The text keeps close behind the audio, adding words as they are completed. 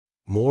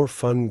more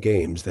fun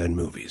games than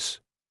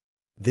movies.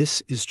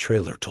 This is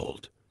Trailer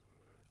Told,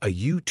 a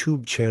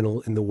YouTube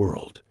channel in the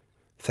world.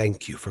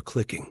 Thank you for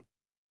clicking.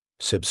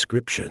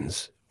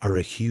 Subscriptions are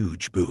a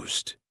huge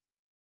boost.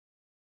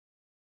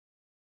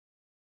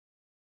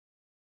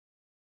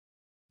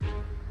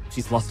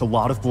 She's lost a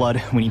lot of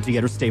blood. We need to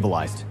get her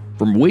stabilized.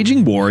 From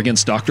waging war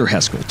against Dr.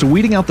 Haskell to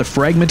weeding out the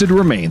fragmented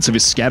remains of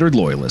his scattered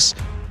loyalists,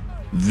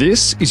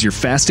 this is your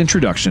fast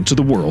introduction to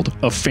the world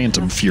of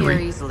Phantom Fury.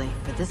 Here easily,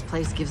 but this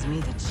place gives me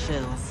the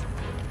chills.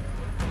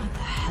 What the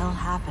hell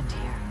happened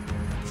here?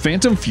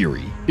 Phantom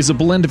Fury is a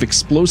blend of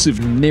explosive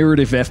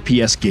narrative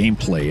FPS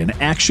gameplay and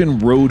action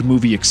road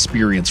movie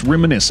experience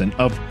reminiscent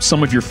of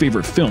some of your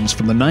favorite films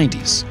from the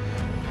 90s.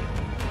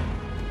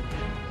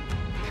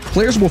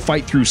 Players will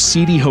fight through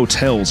seedy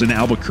hotels in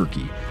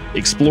Albuquerque,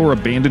 explore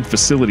abandoned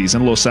facilities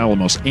in Los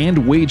Alamos,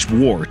 and wage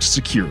war to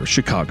secure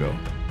Chicago.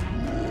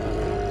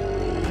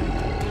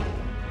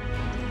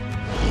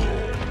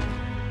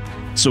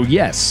 So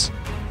yes,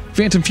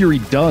 Phantom Fury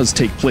does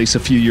take place a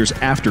few years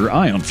after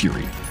Ion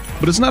Fury,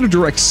 but it's not a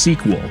direct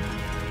sequel.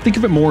 Think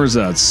of it more as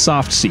a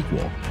soft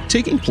sequel,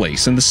 taking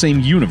place in the same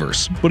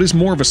universe, but is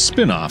more of a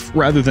spin-off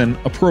rather than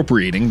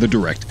appropriating the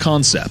direct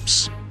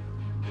concepts.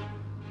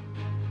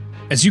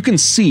 As you can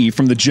see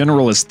from the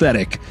general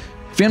aesthetic,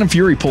 Phantom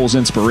Fury pulls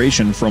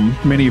inspiration from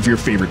many of your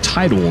favorite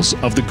titles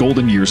of the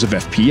golden years of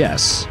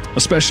FPS,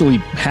 especially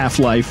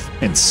Half-Life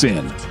and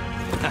Sin.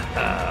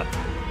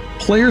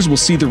 Players will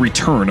see the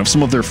return of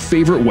some of their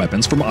favorite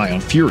weapons from Ion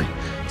Fury,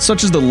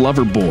 such as the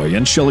Lover Boy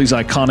and Shelly's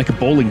iconic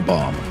bowling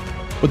bomb.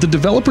 But the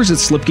developers at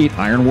Slipgate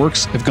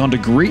Ironworks have gone to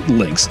great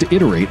lengths to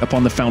iterate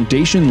upon the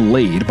foundation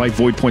laid by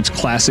Voidpoint's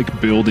classic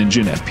build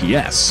engine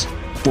FPS.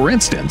 For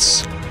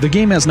instance, the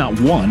game has not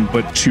one,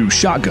 but two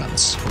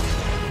shotguns.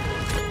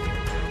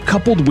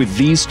 Coupled with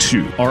these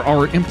two are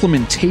our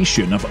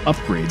implementation of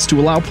upgrades to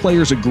allow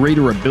players a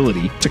greater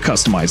ability to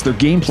customize their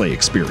gameplay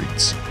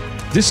experience.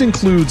 This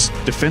includes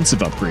defensive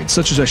upgrades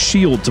such as a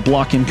shield to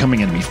block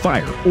incoming enemy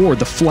fire, or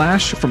the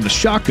flash from the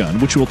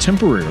shotgun which will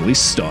temporarily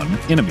stun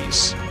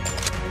enemies.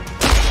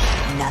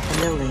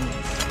 Nothing to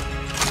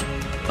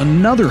lose.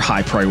 Another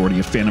high priority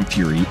of Phantom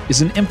Fury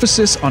is an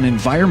emphasis on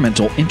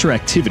environmental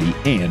interactivity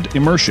and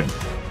immersion.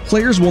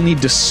 Players will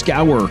need to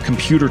scour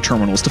computer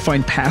terminals to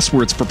find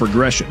passwords for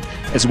progression,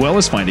 as well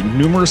as finding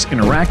numerous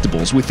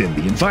interactables within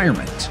the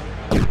environment.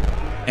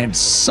 And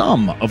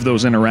some of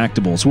those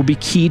interactables will be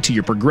key to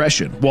your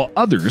progression, while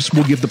others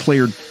will give the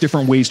player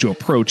different ways to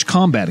approach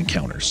combat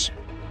encounters.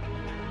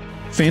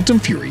 Phantom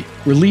Fury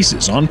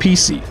releases on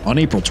PC on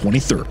April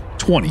 23,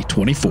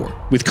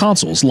 2024, with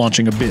consoles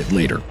launching a bit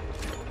later.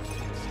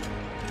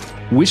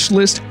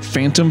 Wishlist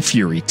Phantom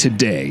Fury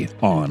today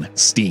on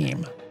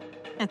Steam.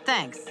 And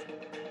thanks.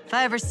 If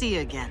I ever see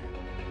you again,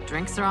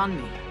 drinks are on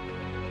me.